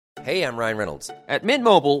Hey, I'm Ryan Reynolds. At Mint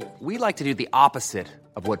Mobile, we like to do the opposite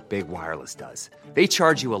of what Big Wireless does. They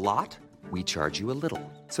charge you a lot, we charge you a little.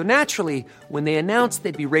 So naturally, when they announced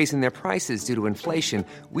they'd be raising their prices due to inflation,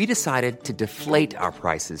 we decided to deflate our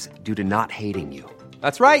prices due to not hating you.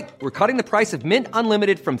 That's right. We're cutting the price of Mint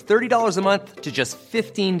Unlimited from $30 a month to just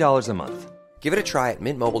 $15 a month. Give it a try at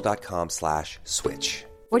mintmobile.com/switch.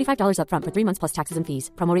 $45 up front for 3 months plus taxes and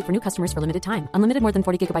fees. Promo rate for new customers for limited time. Unlimited more than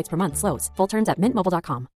 40 gigabytes per month. Slows full terms at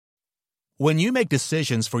mintmobile.com. When you make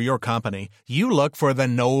decisions for your company, you look for the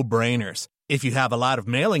no-brainers. If you have a lot of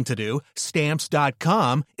mailing to do,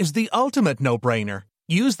 Stamps.com is the ultimate no-brainer.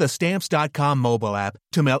 Use the Stamps.com mobile app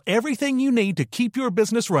to mail everything you need to keep your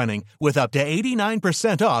business running with up to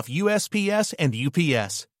 89% off USPS and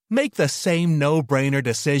UPS. Make the same no-brainer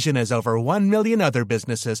decision as over 1 million other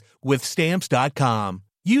businesses with Stamps.com.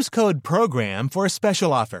 Use code PROGRAM for a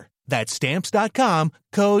special offer. That's Stamps.com,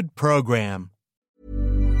 code PROGRAM.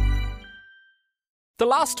 The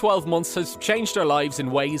last 12 months has changed our lives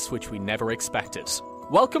in ways which we never expected.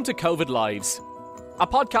 Welcome to COVID Lives, a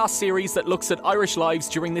podcast series that looks at Irish lives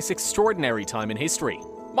during this extraordinary time in history.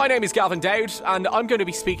 My name is Gavin Dowd, and I'm going to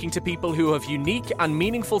be speaking to people who have unique and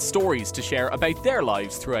meaningful stories to share about their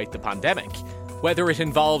lives throughout the pandemic. Whether it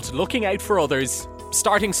involved looking out for others,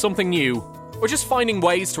 starting something new, or just finding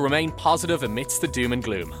ways to remain positive amidst the doom and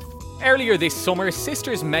gloom. Earlier this summer,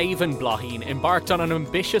 sisters Maeve and Blahin embarked on an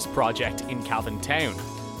ambitious project in Cavan Town.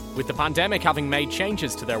 With the pandemic having made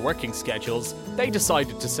changes to their working schedules, they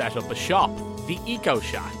decided to set up a shop, the Eco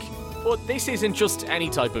Shack. But this isn't just any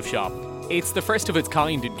type of shop. It's the first of its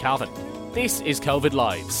kind in Cavan. This is COVID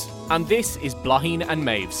Lives, and this is Blahin and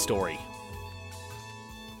Maeve's story.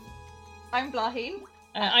 I'm Blahin.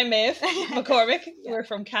 I'm Maeve McCormick. Yeah. We're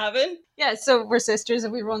from Cavan. Yeah, so we're sisters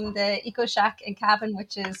and we run the Eco Shack in Cavan,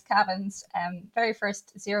 which is Cavan's very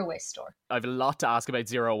first zero waste store. I have a lot to ask about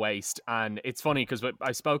zero waste, and it's funny because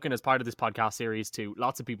I've spoken as part of this podcast series to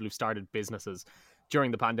lots of people who've started businesses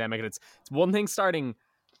during the pandemic, and it's one thing starting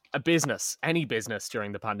a business, any business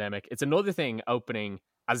during the pandemic. It's another thing opening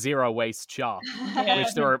a zero waste shop,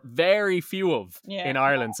 which there are very few of in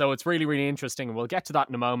Ireland. So it's really, really interesting, and we'll get to that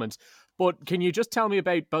in a moment. But can you just tell me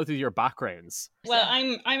about both of your backgrounds? Well,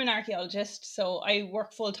 I'm an archaeologist, so I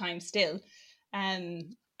work full time still.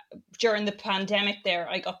 During the pandemic there,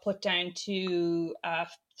 I got put down to a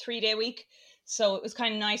 3-day week. So it was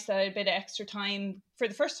kind of nice that I had a bit of extra time for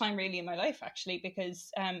the first time really in my life, actually,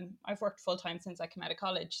 because I've worked full time since I came out of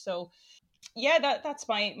college. So yeah, that's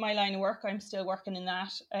my line of work. I'm still working in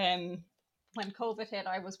that. When COVID hit,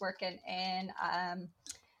 I was working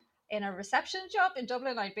in a reception job in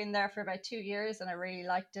Dublin. I'd been there for about 2 years and I really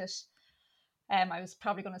liked it. I was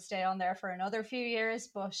probably going to stay on there for another few years,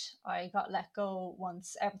 but I got let go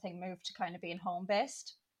once everything moved to kind of being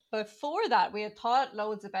home-based. Before that, we had thought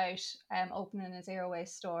loads about opening a zero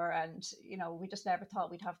waste store, and we just never thought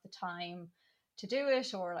we'd have the time to do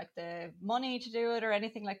it or like the money to do it or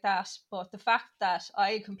anything like that. But the fact that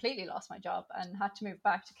I completely lost my job and had to move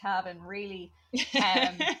back to Cavan really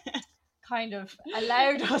kind of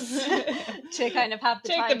allowed us to kind of have the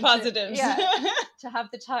time the positives. To have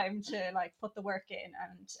the time to like put the work in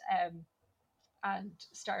and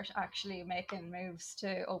start actually making moves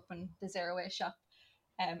to open the zero waste shop.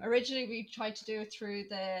 Originally we tried to do it through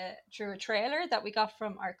a trailer that we got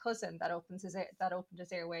from our cousin that opened a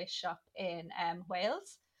zero waste shop in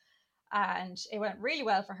Wales, and it went really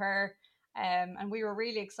well for her, and we were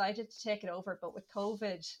really excited to take it over. But with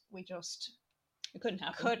COVID, we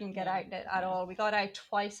couldn't get out at all. We got out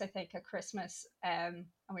twice, I think, at Christmas, and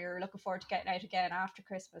we were looking forward to getting out again after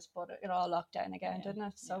Christmas, but it all locked down again, didn't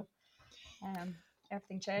it? So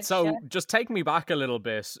everything changed. So just take me back a little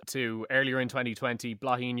bit to earlier in 2020.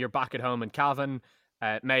 Blahin, you're back at home in Cavan.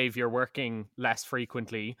 Maeve, you're working less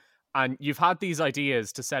frequently, and you've had these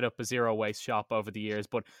ideas to set up a zero waste shop over the years,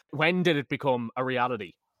 but when did it become a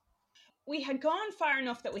reality? We had gone far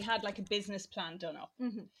enough that we had like a business plan done up.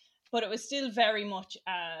 Mm-hmm. But it was still very much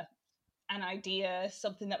an idea,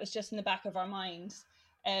 something that was just in the back of our minds.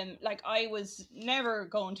 Like I was never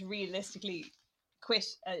going to realistically quit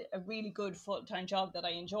a really good full-time job that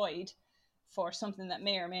I enjoyed for something that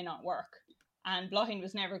may or may not work. And Blahin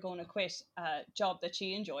was never going to quit a job that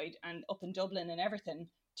she enjoyed and up in Dublin and everything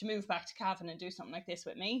to move back to Cavan and do something like this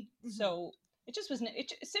with me. Mm-hmm. So it just wasn't.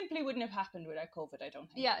 It simply wouldn't have happened without COVID, I don't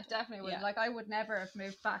think. Yeah, it definitely would. Yeah. Like I would never have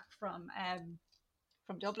moved back from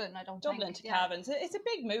Dublin, I don't Dublin think. to Cavan. So it's a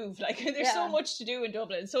big move. Like there's so much to do in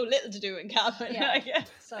Dublin, so little to do in Cavan. Yeah.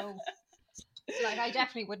 So like I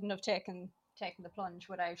definitely wouldn't have taken the plunge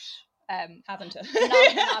without having to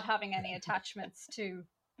not having any attachments to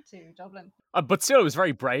to Dublin. But still, it was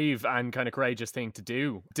very brave and kind of courageous thing to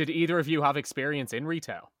do. Did either of you have experience in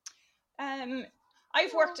retail?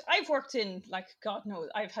 I've worked in, like, God knows,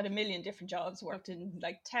 I've had a million different jobs. Worked in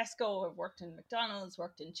like Tesco, I've worked in McDonald's,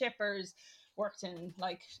 worked in Chippers, worked in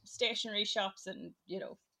like stationery shops and, you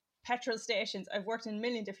know, petrol stations. I've worked in a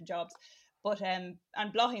million different jobs. But and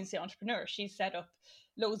Blothin's the entrepreneur. She's set up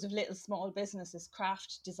loads of little small businesses,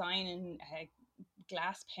 craft designing,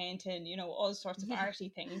 glass painting, you know, all sorts of arty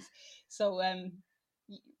things. So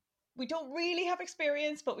we don't really have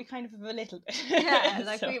experience, but we kind of have a little bit. Yeah,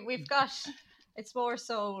 like So, we've got, it's more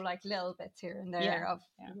so like little bits here and there Yeah, of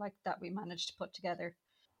yeah. like that we managed to put together.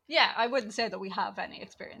 Yeah, I wouldn't say that we have any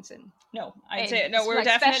experience in. no, I'd say no. We're like,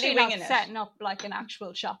 definitely especially winging not it. setting up like an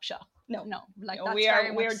actual shop. No. Like No, that's we very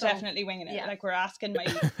are much so. definitely winging it. Yeah. Like, we're asking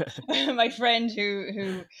my my friend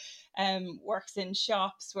who works in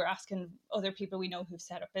shops. We're asking other people we know who've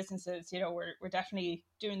set up businesses. You know, we're definitely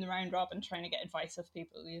doing the round robin, trying to get advice of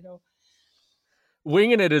people. You know.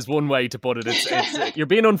 Winging it is one way to put it. It's you're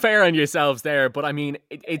being unfair on yourselves there, but I mean,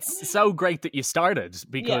 it's so great that you started,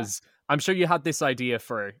 because I'm sure you had this idea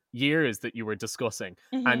for years that you were discussing,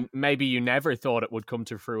 and maybe you never thought it would come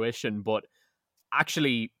to fruition, but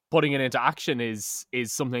actually putting it into action is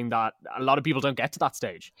something that a lot of people don't get to that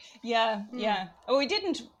stage. Yeah. Oh, we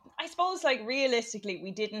didn't. I suppose, like, realistically,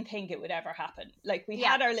 we didn't think it would ever happen. Like, we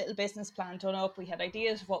had our little business plan done up. We had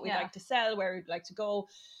ideas of what we'd like to sell, where we'd like to go.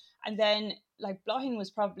 And then, like, Blothin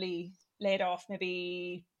was probably laid off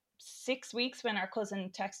maybe 6 weeks when our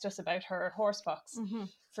cousin texted us about her horse box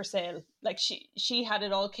for sale. Like, she had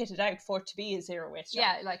it all kitted out for it to be a zero waste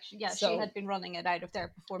shop. She had been running it out of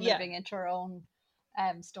there before moving into her own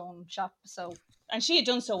stone shop. So, and she had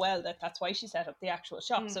done so well that's why she set up the actual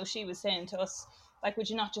shop. So she was saying to us, like, would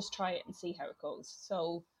you not just try it and see how it goes?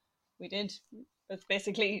 So we did. It's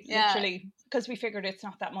basically literally because we figured it's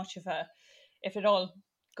not that much of a, if it all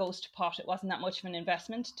goes to pot, it wasn't that much of an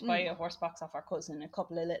investment to buy a horse box off our cousin, a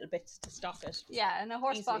couple of little bits to stock it. Yeah, and a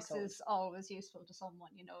horse Easily box sold. is always useful to someone,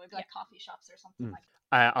 you know, like coffee shops or something like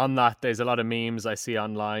that. On that, there's a lot of memes I see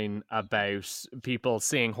online about people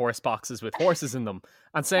seeing horse boxes with horses in them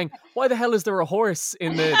and saying, why the hell is there a horse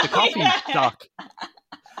in the coffee stock?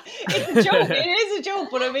 It's a joke. It is a joke,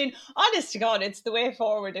 but I mean, honest to God, it's the way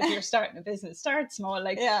forward if you're starting a business. Start small.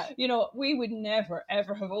 Like, you know, we would never,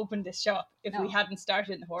 ever have opened this shop if we hadn't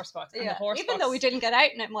started in the horse box. And the horse Even box, though we didn't get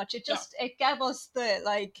out in it much, it just it gave us the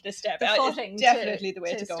step. the It's footing definitely the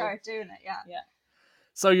way to go. start doing it. Yeah.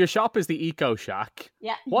 So your shop is the Eco Shack.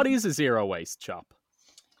 Yeah. What is a zero waste shop?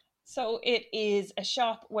 So it is a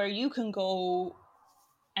shop where you can go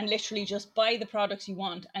and literally just buy the products you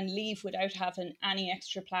want and leave without having any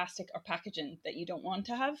extra plastic or packaging that you don't want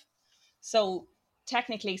to have. So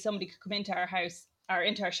technically somebody could come into our house or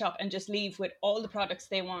into our shop and just leave with all the products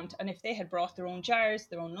they want. And if they had brought their own jars,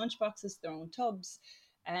 their own lunch boxes, their own tubs,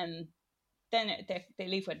 then they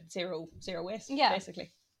leave with zero waste,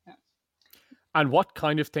 basically. Yeah. And what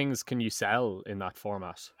kind of things can you sell in that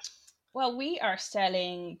format? Well, we are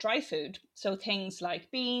selling dry food. So things like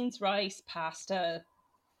beans, rice, pasta,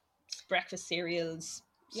 breakfast cereals,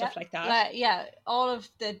 stuff like that. All of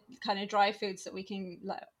the kind of dry foods that we can,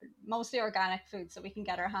 mostly organic foods that we can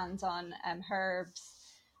get our hands on, herbs,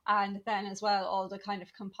 and then as well all the kind of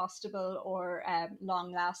compostable or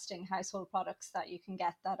long-lasting household products that you can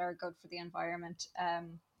get that are good for the environment,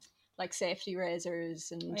 like safety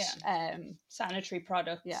razors and sanitary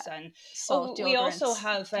products and salt we also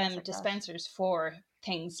deodorants, have dispensers for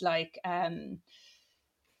things like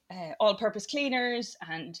all-purpose cleaners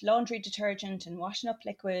and laundry detergent and washing up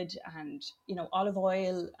liquid and, you know, olive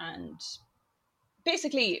oil, and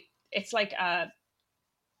basically it's like a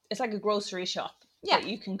grocery shop that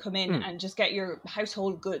you can come in and just get your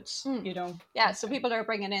household goods, you know. So people are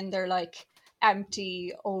bringing in their like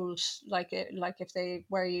empty old, like if they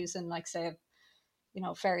were using, like, say, you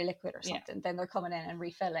know, Fairy Liquid or something, then they're coming in and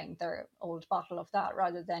refilling their old bottle of that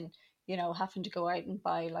rather than, you know, having to go out and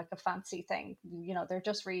buy like a fancy thing. You know, they're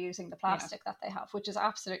just reusing the plastic that they have, which is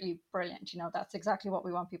absolutely brilliant. You know, that's exactly what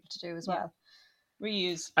we want people to do as well.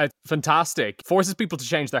 Reuse. Fantastic. Forces people to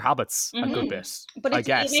change their habits a good bit, but I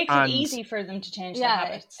guess. It makes it easy for them to change their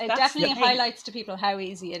habits. It definitely highlights to people how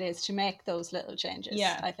easy it is to make those little changes,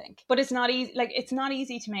 I think. But it's not easy. Like, it's not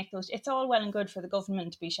easy to make those. It's all well and good for the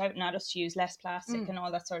government to be shouting at us to use less plastic and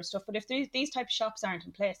all that sort of stuff. But if these type of shops aren't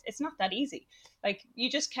in place, it's not that easy. Like,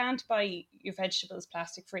 you just can't buy your vegetables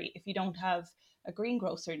plastic free if you don't have a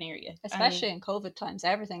greengrocer near you. Especially in COVID times,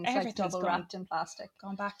 everything's like double wrapped in plastic.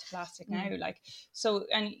 Gone back to plastic now, like, so,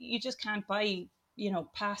 and you just can't buy, you know,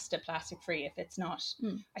 pasta plastic free if it's not.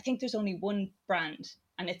 I think there's only one brand,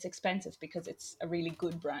 and it's expensive because it's a really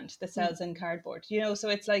good brand that sells in cardboard, you know. So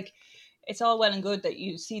it's like, it's all well and good that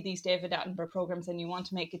you see these David Attenborough programs and you want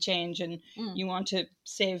to make a change and you want to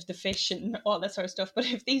save the fish and all that sort of stuff. But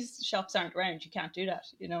if these shops aren't around, you can't do that,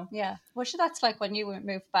 you know? Yeah. Well, sure, that's like when you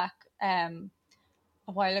moved back a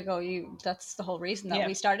while ago, that's the whole reason that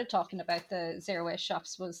we started talking about the zero waste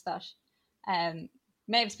shops, was that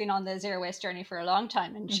Maeve's been on the zero waste journey for a long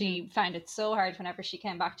time, and she found it so hard whenever she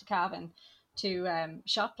came back to Cavan to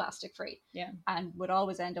shop plastic free, and would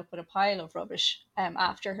always end up with a pile of rubbish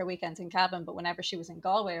after her weekends in Cavan. But whenever she was in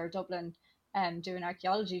Galway or Dublin doing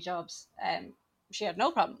archaeology jobs, she had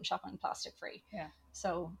no problem shopping plastic free.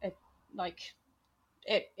 So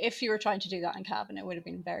if you were trying to do that in Cavan, it would have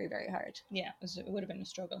been very, very hard. It would have been a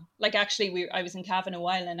struggle. Like, actually, I was in Cavan a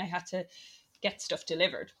while and I had to get stuff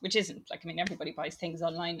delivered, which isn't like, I mean, everybody buys things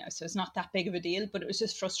online now, so it's not that big of a deal, but it was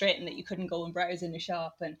just frustrating that you couldn't go and browse in a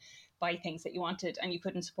shop and buy things that you wanted, and you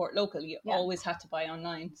couldn't support local. You always had to buy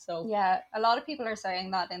online. So a lot of people are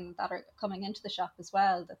saying that are coming into the shop as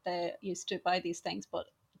well, that they used to buy these things, but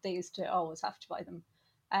they used to always have to buy them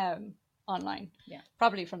online.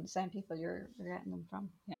 Probably from the same people you're getting them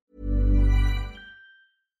from.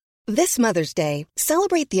 This Mother's Day,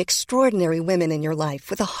 celebrate the extraordinary women in your life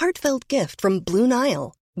with a heartfelt gift from Blue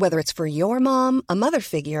Nile. Whether it's for your mom, a mother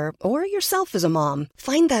figure, or yourself as a mom,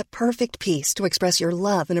 find that perfect piece to express your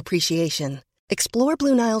love and appreciation. Explore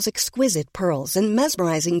Blue Nile's exquisite pearls and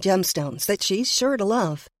mesmerizing gemstones that she's sure to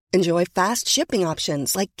love. Enjoy fast shipping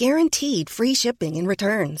options like guaranteed free shipping and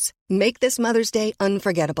returns. Make this Mother's Day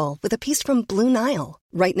unforgettable with a piece from Blue Nile.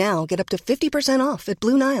 Right now, get up to 50% off at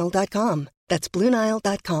BlueNile.com. That's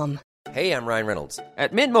BlueNile.com. Hey, I'm Ryan Reynolds.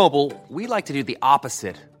 At Mint Mobile, we like to do the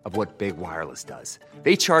opposite of what Big Wireless does.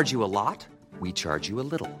 They charge you a lot, we charge you a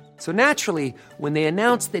little. So naturally, when they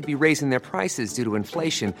announced they'd be raising their prices due to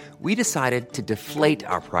inflation, we decided to deflate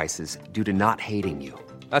our prices due to not hating you.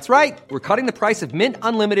 That's right. We're cutting the price of Mint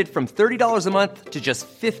Unlimited from $30 a month to just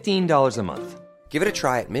 $15 a month. Give it a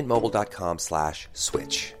try at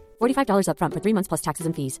mintmobile.com/switch. $45 up front for 3 months plus taxes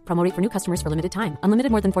and fees. Promo rate for new customers for limited time.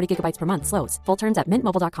 Unlimited more than 40 gigabytes per month. Slows full terms at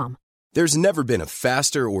mintmobile.com. There's never been a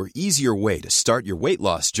faster or easier way to start your weight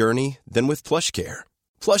loss journey than with PlushCare.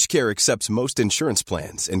 PlushCare accepts most insurance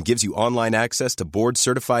plans and gives you online access to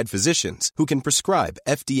board-certified physicians who can prescribe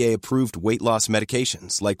FDA-approved weight loss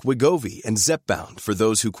medications like Wegovy and Zepbound for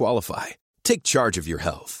those who qualify. Take charge of your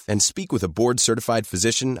health and speak with a board-certified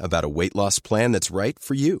physician about a weight loss plan that's right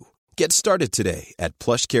for you. Get started today at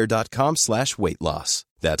plushcare.com/weight loss.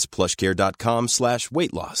 That's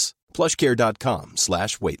plushcare.com/weight loss.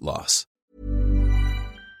 plushcare.com/weight loss.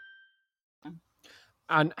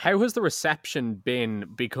 And how has the reception been?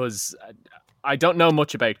 Because I don't know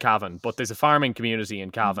much about Cavan, but there's a farming community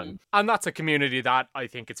in Cavan. And that's a community that I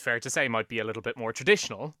think it's fair to say might be a little bit more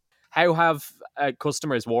traditional. How have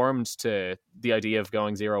customers warmed to the idea of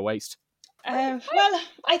going zero waste? Well,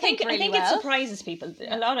 I think it surprises people.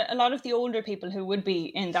 A lot of the older people who would be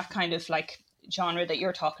in that kind of like genre that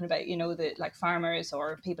you're talking about, you know, the like farmers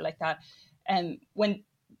or people like that, when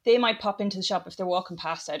they might pop into the shop if they're walking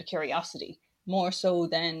past out of curiosity, more so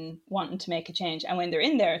than wanting to make a change. And when they're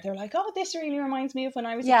in there, they're like, oh, this really reminds me of when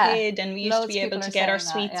I was a kid, and we used to be able to get our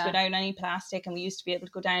sweets without any plastic, and we used to be able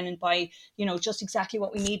to go down and buy, you know, just exactly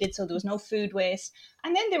what we needed, so there was no food waste.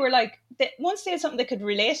 And then they were like, once they had something they could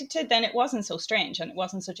relate it to, then it wasn't so strange and it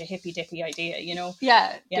wasn't such a hippy-dippy idea, you know.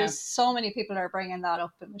 There's so many people are bringing that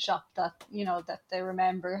up in the shop, that, you know, that they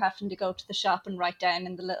remember having to go to the shop and write down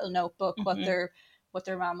in the little notebook what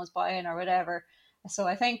their mom was buying or whatever. So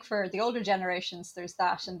I think for the older generations, there's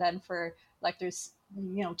that. And then for like, there's,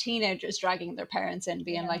 you know, teenagers dragging their parents in,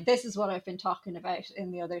 being like, this is what I've been talking about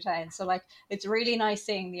in the other town. So like, it's really nice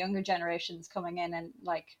seeing the younger generations coming in and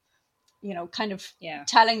like, you know, kind of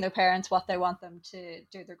telling their parents what they want them to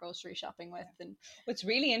do their grocery shopping with. And what's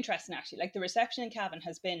really interesting, actually, like the reception in Cavan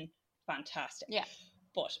has been fantastic.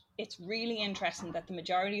 But it's really interesting that the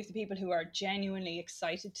majority of the people who are genuinely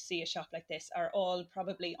excited to see a shop like this are all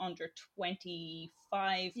probably under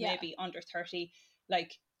 25, maybe under 30.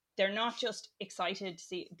 Like, they're not just excited to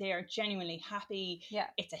see, they are genuinely happy.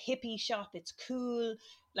 It's a hippie shop. It's cool.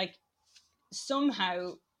 Like,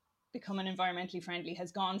 somehow becoming environmentally friendly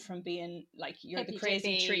has gone from being like, you're the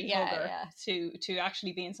crazy tree hugger to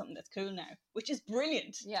actually being something that's cool now, which is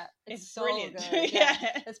brilliant. It's so brilliant. Good.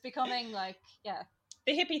 It's becoming like,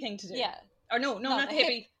 the hippie thing to do. Or no, No, not the the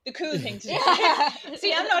hippie. The cool thing to do.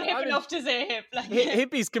 See, I'm not hip enough to say hip. Like,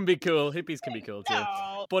 hippies can be cool. Hippies can be cool too.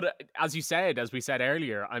 No. But as we said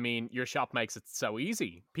earlier, I mean, your shop makes it so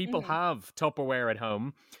easy. People have Tupperware at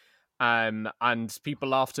home, And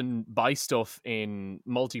people often buy stuff in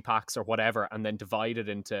multi-packs or whatever and then divide it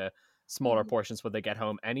into smaller portions when they get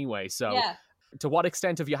home anyway. So to what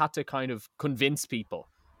extent have you had to kind of convince people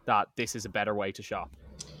that this is a better way to shop?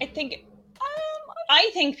 I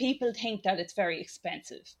think people think that it's very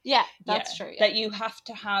expensive. Yeah, that's true. Yeah. That you have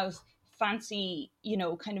to have fancy, you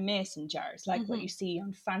know, kind of mason jars, like what you see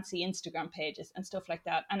on fancy Instagram pages and stuff like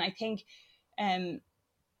that. And I think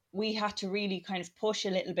we had to really kind of push a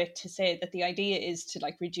little bit to say that the idea is to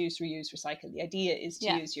like reduce, reuse, recycle. The idea is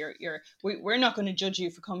to use we're not going to judge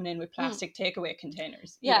you for coming in with plastic takeaway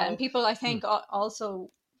containers. Yeah, you know? And people, I think also,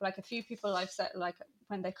 like a few people I've said, like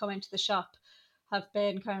when they come into the shop, have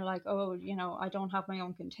been kind of like, oh, you know, I don't have my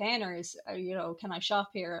own containers, you know, can I shop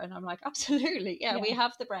here? And I'm like, absolutely. Yeah, we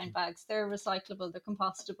have the brown bags. They're recyclable, they're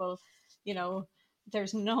compostable, you know,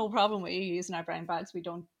 there's no problem with you using our brown bags. We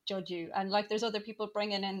don't judge you. And like, there's other people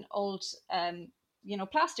bringing in old, you know,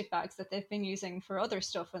 plastic bags that they've been using for other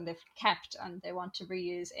stuff and they've kept and they want to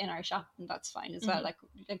reuse in our shop, and that's fine as well. Like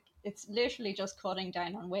it's literally just cutting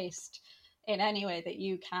down on waste in any way that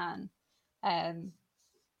you can.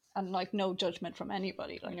 And like no judgment from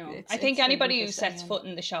anybody. Like, no. I think anybody who sets foot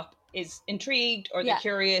in the shop is intrigued, or they're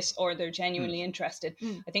curious, or they're genuinely interested.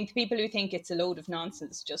 I think the people who think it's a load of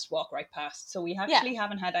nonsense just walk right past. So we actually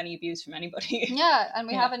haven't had any abuse from anybody. Yeah, and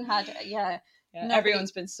we haven't had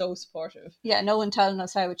everyone's been so supportive. Yeah, no one telling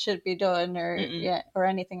us how it should be done or or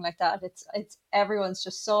anything like that. It's everyone's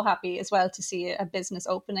just so happy as well to see a business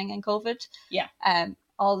opening in COVID. Yeah.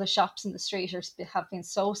 All the shops in the street have been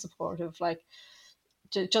so supportive. Like,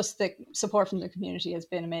 just the support from the community has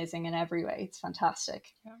been amazing in every way. It's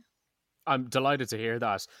fantastic. Yeah. I'm delighted to hear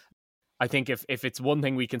that. I think if it's one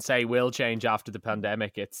thing we can say will change after the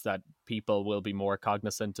pandemic, it's that people will be more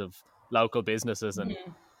cognizant of local businesses and,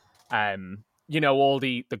 you know, all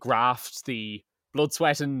the graft, the blood,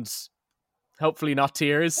 sweat and hopefully not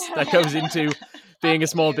tears that goes into being a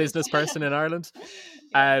small business person in Ireland.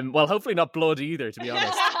 Well, hopefully not blood either, to be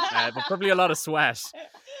honest, but probably a lot of sweat.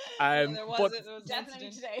 There was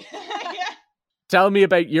definitely today. Tell me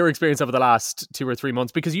about your experience over the last 2 or 3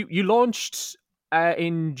 months, because you launched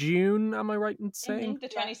in June, am I right in saying? The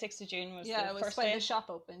 26th of June was the first when day the shop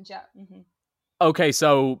opened, Okay,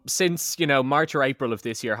 so since, you know, March or April of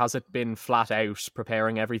this year, has it been flat out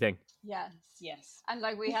preparing everything? Yes. And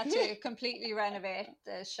like we had to completely renovate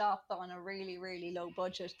the shop on a really, really low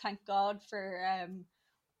budget. Thank God for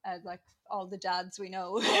like all the dads we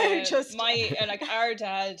know. Just our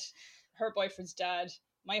dad, her boyfriend's dad,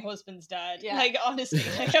 my husband's dad. Like, honestly,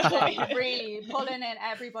 like, really pulling in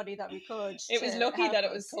everybody that we could. It was lucky that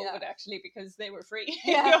it was COVID actually, because they were free.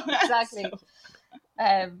 Yeah, exactly.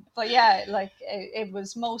 So. But yeah, like it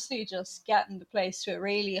was mostly just getting the place to a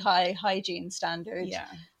really high hygiene standard. Yeah.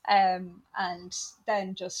 And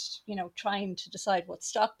then just, you know, trying to decide what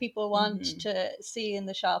stock people want to see in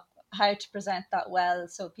the shop, how to present that well,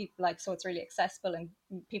 so people so it's really accessible and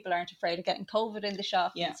people aren't afraid of getting COVID in the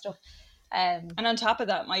shop and stuff. And on top of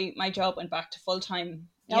that, my job went back to full-time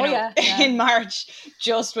in March,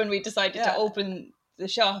 just when we decided to open the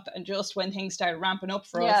shop and just when things started ramping up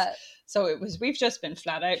for us. So we've just been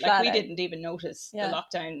flat out. Like, we didn't even notice the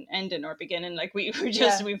lockdown ending or beginning. Like, we've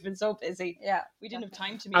been so busy. Yeah. We didn't have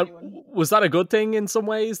time to meet anyone. Was that a good thing in some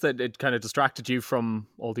ways, that it kind of distracted you from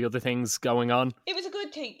all the other things going on? It was a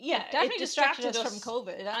good thing. Yeah. It definitely distracted us from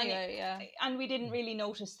COVID anyway. And we didn't really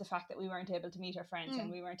notice the fact that we weren't able to meet our friends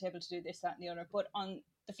and we weren't able to do this, that and the other. But on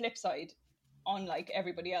the flip side, unlike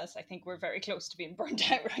everybody else, I think we're very close to being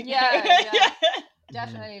burnt out right now. Yeah.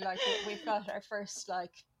 Definitely. Like, we've got our first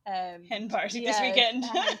hen party this weekend.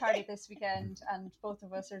 Hen party this weekend, and both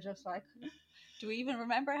of us are just like, do we even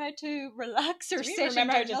remember how to relax or sit?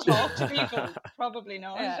 Remember how to talk to people? Probably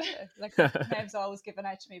not. Yeah, like Mev's always given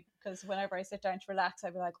out to me, because whenever I sit down to relax,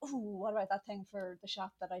 I'd be like, oh, what about that thing for the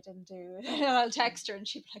shop that I didn't do? And I'll text her and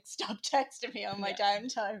she'd be like, stop texting me on my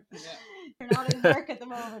downtime. You're not in work at the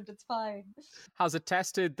moment, it's fine. Has it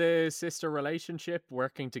tested the sister relationship,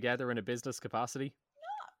 working together in a business capacity?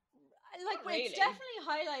 Like, it's definitely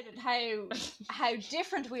highlighted how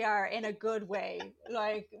different we are in a good way.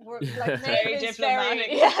 Like, we're like, very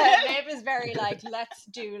diplomatic. Maeve is very like, let's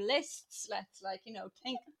do lists. Let's, like, you know,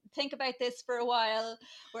 think about this for a while.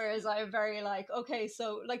 Whereas I'm very like, okay,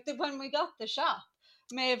 so like when we got the shop,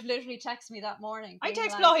 Maeve literally texted me that morning. I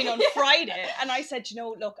texted Blaine on Friday and I said, you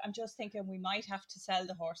know, look, I'm just thinking we might have to sell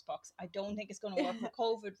the horse box. I don't think it's going to work with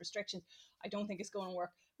COVID restrictions. I don't think it's going to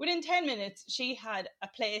work. Within 10 minutes, she had a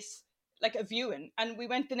place like a viewing, and we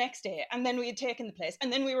went the next day, and then we had taken the place,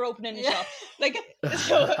 and then we were opening a shop. Like,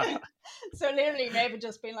 so literally Maeve had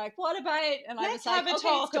just been like, what about it? And I was like, have a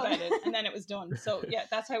talk about it, and then it was done. So yeah,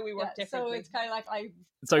 that's how we work differently. So it's kind of like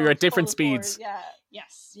So you're at different speeds.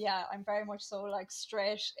 Yeah, I'm very much so like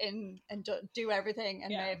straight in and do everything,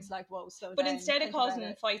 and Maeve's like, whoa, slow down. But instead of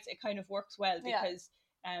causing fights, it kind of works well, because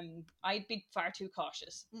I'd be far too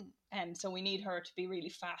cautious, and so we need her to be really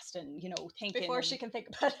fast and thinking before she can think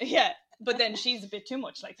about it. Yeah, but then she's a bit too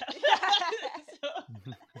much like that.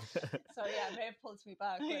 So yeah, Maeve pulls me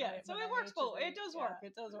back. So it works both. It does work.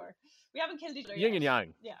 It does work. We haven't killed each other. Yin and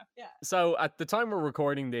yang. Yeah. So at the time we're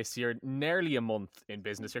recording this, you're nearly a month in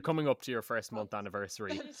business. You're coming up to your first month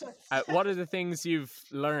anniversary. What are the things you've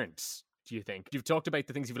learned, do you think? You've talked about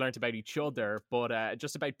the things you've learned about each other, but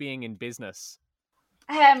just about being in business.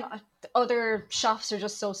 Other shops are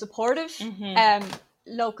just so supportive.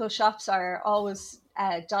 Local shops are always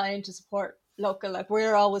dying to support local. Like,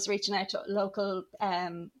 we're always reaching out to local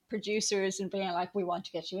producers and being like, we want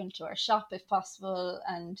to get you into our shop if possible.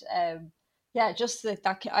 And just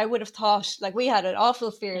that I would have thought, like, we had an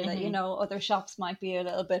awful fear that other shops might be a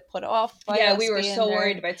little bit put off by us. We were so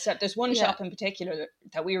worried about there's one shop in particular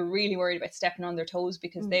that we were really worried about stepping on their toes,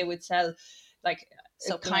 because they would sell like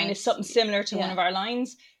kind of something similar to one of our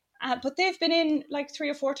lines, but they've been in like 3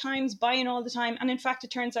 or 4 times, buying all the time, and in fact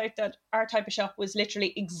it turns out that our type of shop was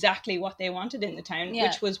literally exactly what they wanted in the town,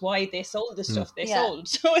 which was why they sold the stuff they sold.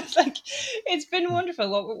 So it's like, it's been wonderful.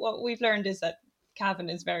 What we've learned is that Cavan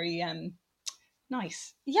is very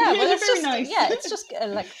nice. Yeah, well, it's just nice. Yeah, it's just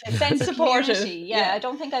like a sense of community. Yeah, I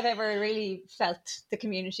don't think I've ever really felt the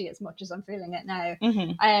community as much as I'm feeling it now.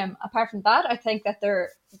 Apart from that, I think that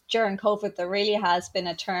during COVID there really has been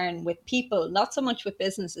a turn with people, not so much with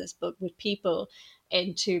businesses, but with people,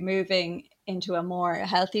 into moving into a more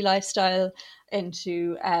healthy lifestyle,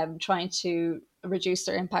 into trying to reduce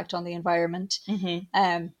their impact on the environment.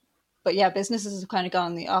 But yeah, businesses have kind of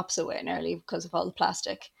gone the opposite way nearly because of all the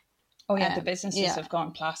plastic. Oh yeah, the businesses have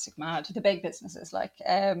gone plastic mad. The big businesses, like,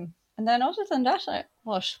 and then other than that,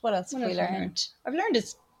 what else have we learned? I've learned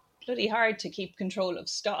it's bloody hard to keep control of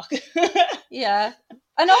stock. Yeah,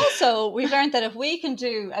 and also we've learned that if we can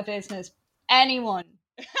do a business, anyone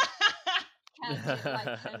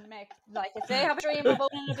can make, like, if they have a dream of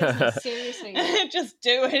owning a business, seriously, just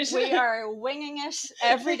do it. We are winging it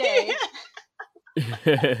every day.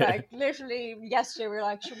 Like, literally yesterday we were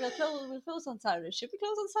like, we'll close on Saturday. Should we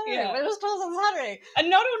close on Saturday? We'll just close on Saturday. And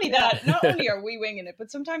not only that, not only are we winging it,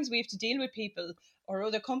 but sometimes we have to deal with people or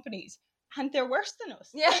other companies, and they're worse than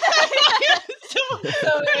us. Yeah.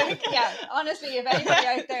 Honestly, if anybody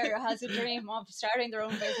out there has a dream of starting their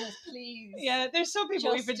own business, please. Yeah, there's some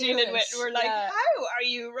people we've been dealing with. We're like, how are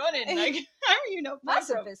you running? Like, how are you not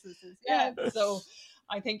massive businesses? Yeah. So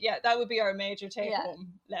I think that would be our major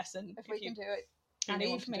take-home lesson. If we can do it.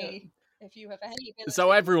 Believe me, if you have any ability.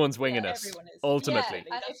 So everyone's winging it, ultimately.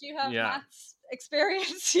 And if you have maths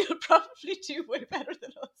experience, you'll probably do way better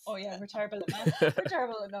than us. Oh yeah, we're terrible at maths. We're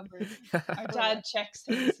terrible at numbers. Our dad checks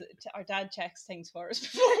things for us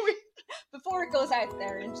before it goes out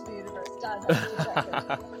there into the universe. Dad has to check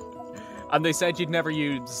it. And they said you'd never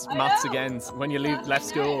use maths again when you left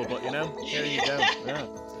school, but here you go. Yeah.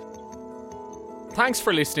 Thanks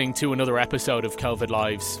for listening to another episode of COVID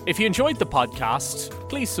Lives. If you enjoyed the podcast,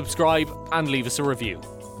 please subscribe and leave us a review.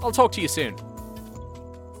 I'll talk to you soon.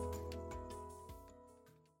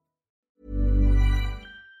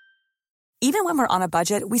 Even when we're on a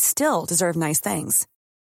budget, we still deserve nice things.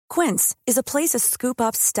 Quince is a place to scoop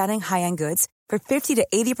up stunning high-end goods for 50 to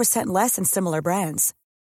 80% less than similar brands.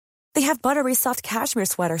 They have buttery soft cashmere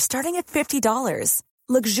sweaters starting at $50,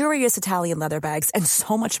 luxurious Italian leather bags, and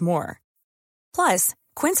so much more. Plus,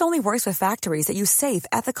 Quince only works with factories that use safe,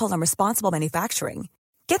 ethical, and responsible manufacturing.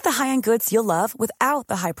 Get the high-end goods you'll love without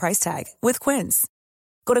the high price tag with Quince.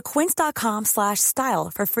 Go to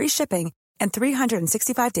quince.com/style for free shipping and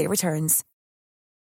 365-day returns.